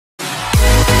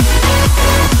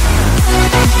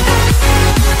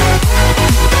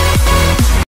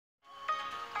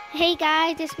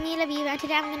guys, it's me labiba, and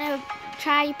today I'm gonna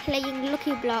try playing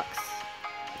Lucky Blocks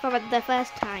for the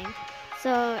first time.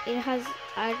 So it has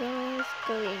arrows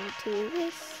going to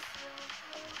this.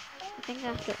 I think I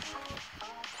have to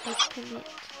open it.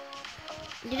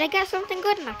 Did I get something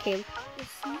good, Nakib?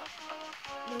 No.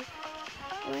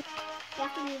 What? You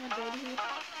have to be in a body here.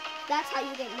 That's how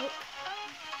you get look.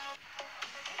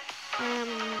 I'm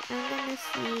gonna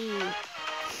see.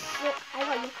 Look, I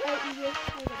got look right here.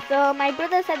 So my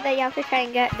brother said that you have to try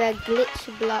and get the glitch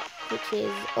block, which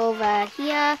is over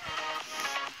here,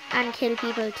 and kill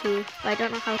people too. But I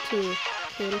don't know how to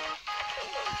kill.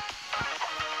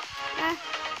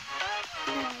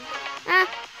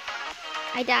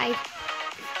 I died.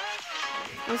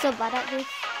 I'm so bad at this.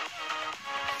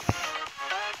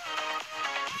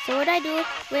 So what do I do?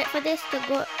 Wait for this to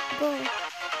go.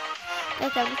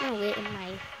 Okay, I'm just gonna wait in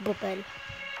my bubble.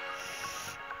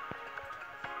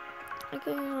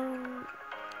 Okay,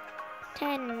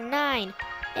 10, 9,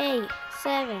 8,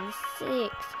 7,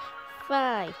 6,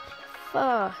 5,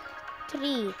 4,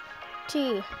 3,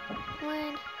 2,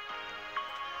 1.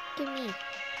 Give me.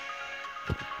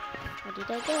 What did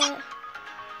I get?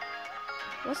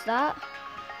 What's that?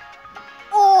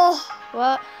 Oh,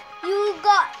 What? you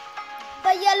got.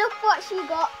 But yeah, look what she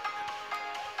got.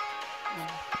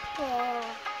 Oh,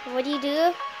 What do? you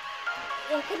can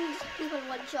just people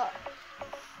one shot.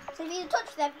 So if you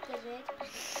touch them, they did.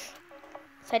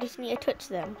 So I just need to touch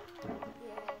them. Yeah.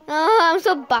 Oh, I'm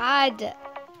so bad.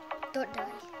 Don't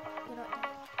die. You're not dying.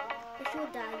 If you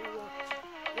die, you watch.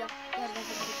 You're never gonna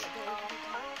get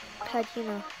there. How do you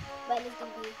know? Well, it's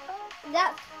gonna be.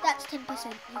 That's 10%. You can do it.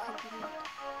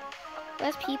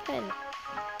 Where's people?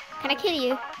 Can I kill you?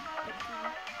 No.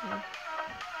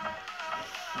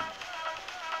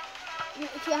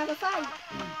 If you have a fight.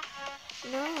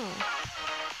 No.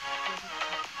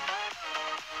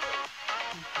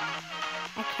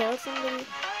 I killed somebody.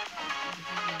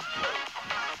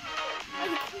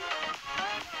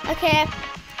 Okay.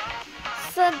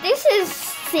 So this is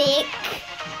sick.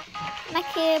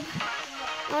 Nakib.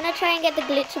 I wanna try and get the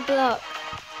glitch block.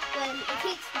 Well, it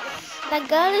takes. That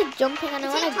girl is jumping and I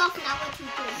It wanna. takes half an hour to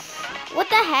do. What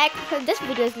the heck? This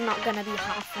video is not gonna be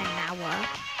half an hour.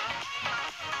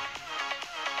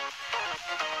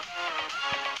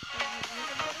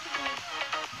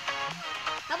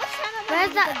 How much time have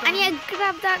Where's that? I I need to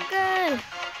grab that girl.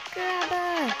 Grab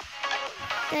her.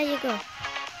 There you go.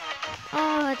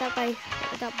 Oh, that boy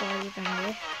is on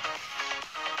there.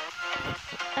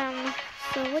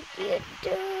 So what do you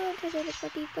do? Because I look for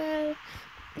people.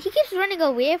 He keeps running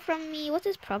away from me. What's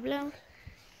his problem?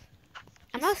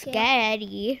 I'm not scared. Yeah,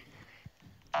 you're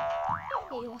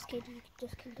scared. You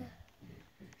just killed her.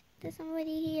 There's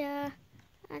somebody here.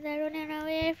 And they're running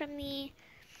away from me.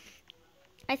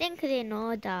 I think they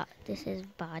know that this is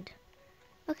bad.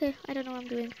 Okay, I don't know what I'm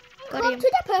doing. Got Come him.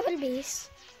 to the purple base.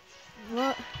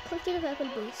 What? Come to the purple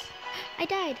base. I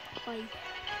died. Why?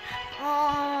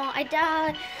 Oh, I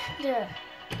died.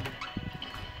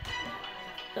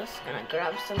 Just gonna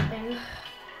grab something.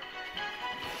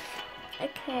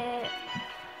 Okay.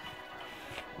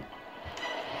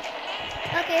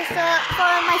 Okay, so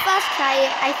for my first try,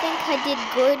 I think I did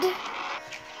good.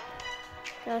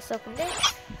 So let's open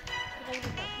this.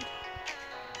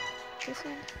 This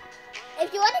one.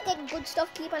 If you want to get good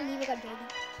stuff, keep on leaving a journey.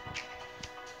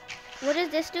 What does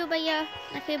this do, Bhaiya?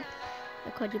 Nakib? I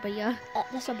called you Bhaiya.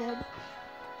 That's a bomb.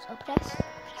 So press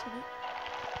on it.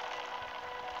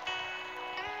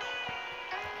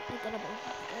 You got a bomb.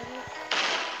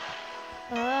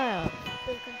 Oh.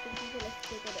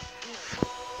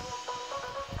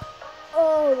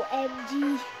 Oh,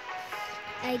 MG.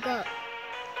 I got.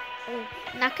 Oh.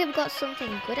 Nakib got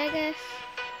something good, I guess.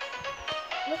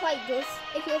 Look what it does.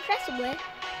 If you press somewhere,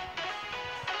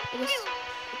 it just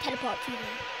teleports you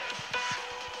there.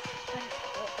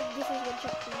 And this is one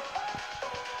shot too.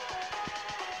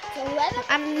 So whoever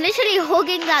I'm literally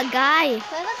hugging that guy.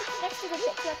 gets next to the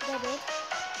picture of their bed.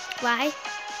 Why?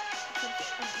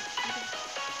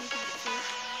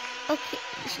 Okay.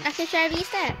 Nakib, should I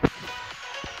reset?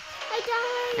 I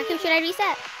died. Nakib, should I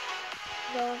reset?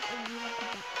 No, and you won't come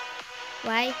back.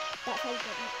 Why? That's how you get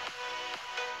it.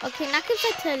 Okay, Nakib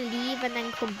said to leave and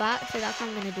then come back, so that's what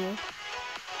I'm gonna do.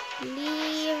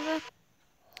 Leave.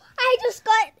 I just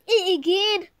got it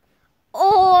again.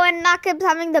 Oh, and Nakib's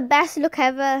having the best look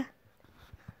ever.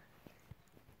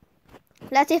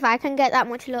 Let's see if I can get that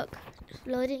much luck. Just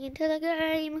loading into the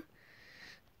game.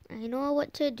 I know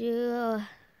what to do.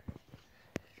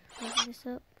 Open this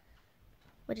up.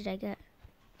 What did I get?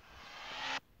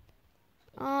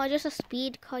 Oh, just a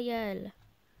speed coil.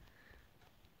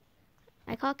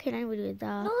 I can't kill anybody with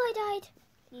that. No, I died.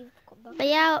 You've come back. But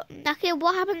yeah, okay,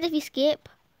 what happens if you skip?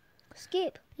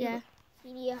 Skip. Yeah.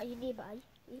 You need buy.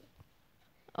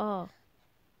 Oh.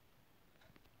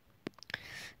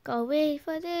 Gotta wait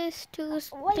for this to What is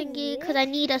thingy, it? because I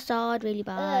need a sword really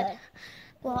bad.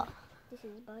 What? This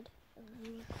is bad.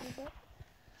 You come back.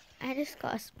 I just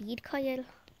got a speed coil.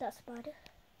 That's bad.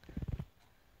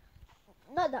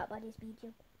 Not that bad, it's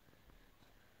medium.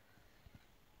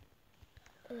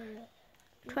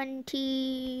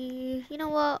 20. You know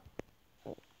what?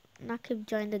 I could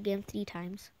join the game 3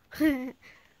 times. Put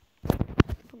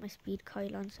my speed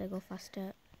coil on so I go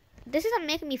faster. This isn't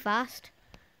making me fast.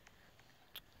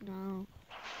 No.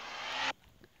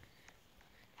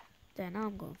 There, now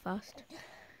I'm going fast.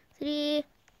 3,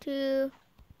 2,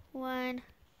 1.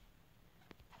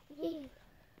 Yeah. Okay.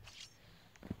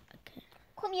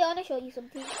 Come here, I want to show you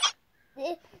something.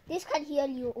 This can heal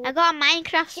you up. I got a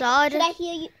Minecraft sword. Should I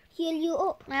heal you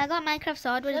up? I got a Minecraft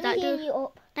sword. What does that heal do? you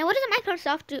up. Now, what does a Minecraft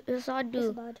sword It's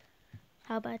do? bad.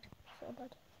 How bad? So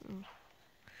bad.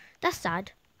 That's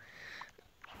sad.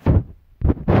 I'm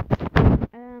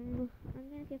gonna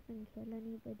see if I can kill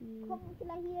anybody. Come,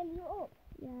 shall I heal you up?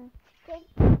 Yeah.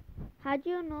 Come. How do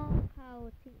you know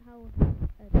how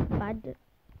bad,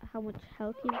 how much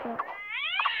health you've got?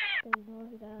 Don't know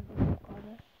if I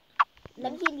corner.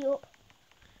 Let me heal you up.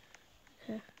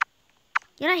 Okay.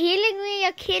 You're not healing me.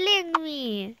 You're killing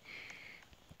me.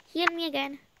 Heal me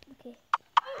again. Okay.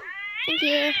 Thank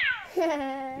you.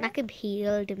 Nakib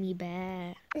healed me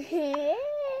bear.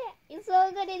 You're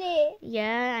so good at it.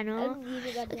 Yeah, I know. I'm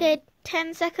really good at Okay, it.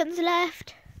 10 seconds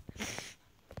left.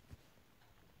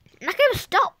 Nakib,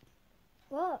 stop.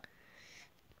 What?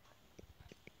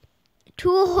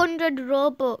 200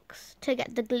 Robux to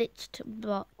get the glitched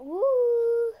block.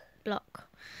 Ooh.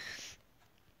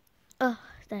 Oh,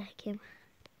 there he came.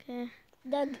 Okay.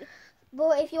 But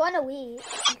if you want to wait,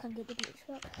 you can get the glitch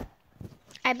block.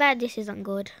 I bet this isn't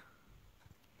good.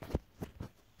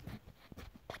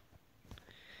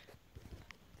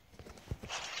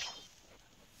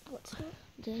 What's that?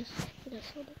 This.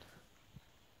 That's what it.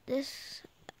 This.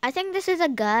 I think this is a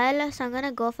girl, so I'm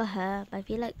gonna go for her. But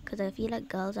because I feel like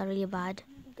girls are really bad.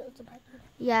 Girls are bad.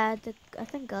 Yeah, I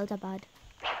think girls are bad.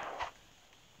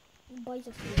 Boys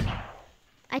are free.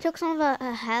 I took some of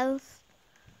her health.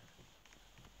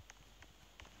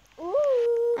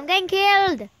 Ooh. I'm getting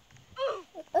killed.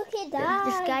 Okay, die.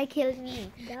 This guy killed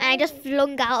me. Die. And I just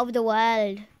flung out of the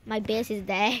world. My base is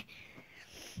there.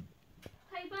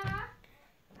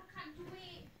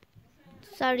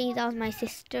 Sorry, that was my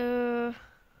sister.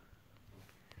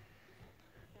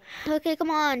 Okay, come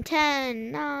on.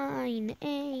 10, 9,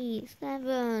 8,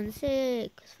 7,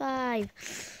 6, 5,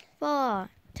 4,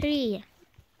 3.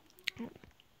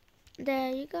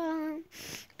 There you go.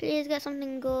 Please get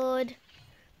something good.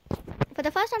 For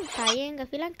the first time trying, I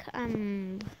feel like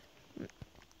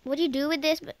what do you do with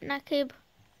this, Nakib?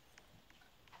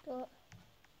 What?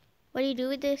 What do you do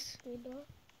with this?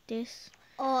 This.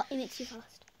 Oh, it makes you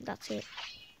fast. That's it.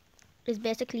 It's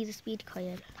basically the speed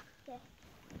coil. Yeah.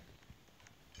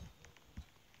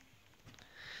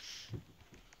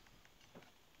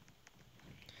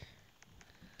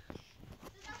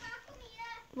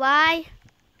 Why?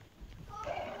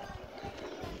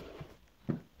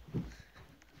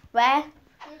 Where?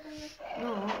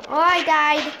 No. Oh, I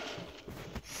died.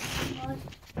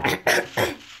 Oh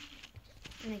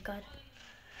my god.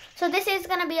 So this is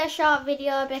gonna be a short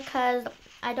video because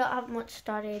I don't have much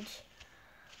storage.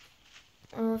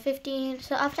 15.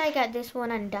 So after I get this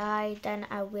one and die, then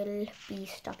I will be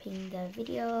stopping the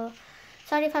video.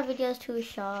 Sorry if our video is too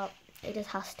short. It just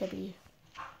has to be.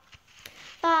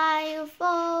 5,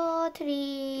 4,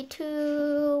 3,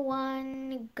 2,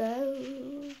 1,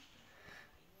 go.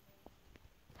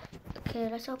 Okay,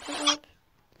 let's open it up.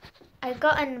 I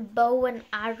got a bow and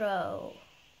arrow.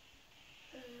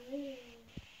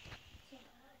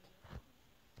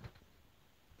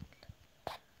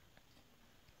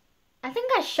 I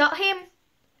think I shot him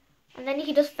and then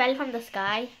he just fell from the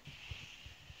sky.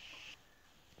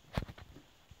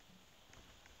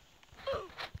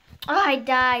 Oh, I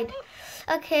died.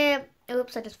 Okay,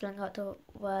 oops, I just flung out the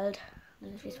world.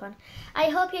 This one. I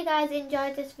hope you guys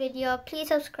enjoyed this video. Please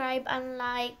subscribe and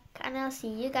like, and I'll see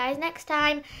you guys next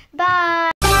time.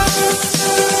 Bye.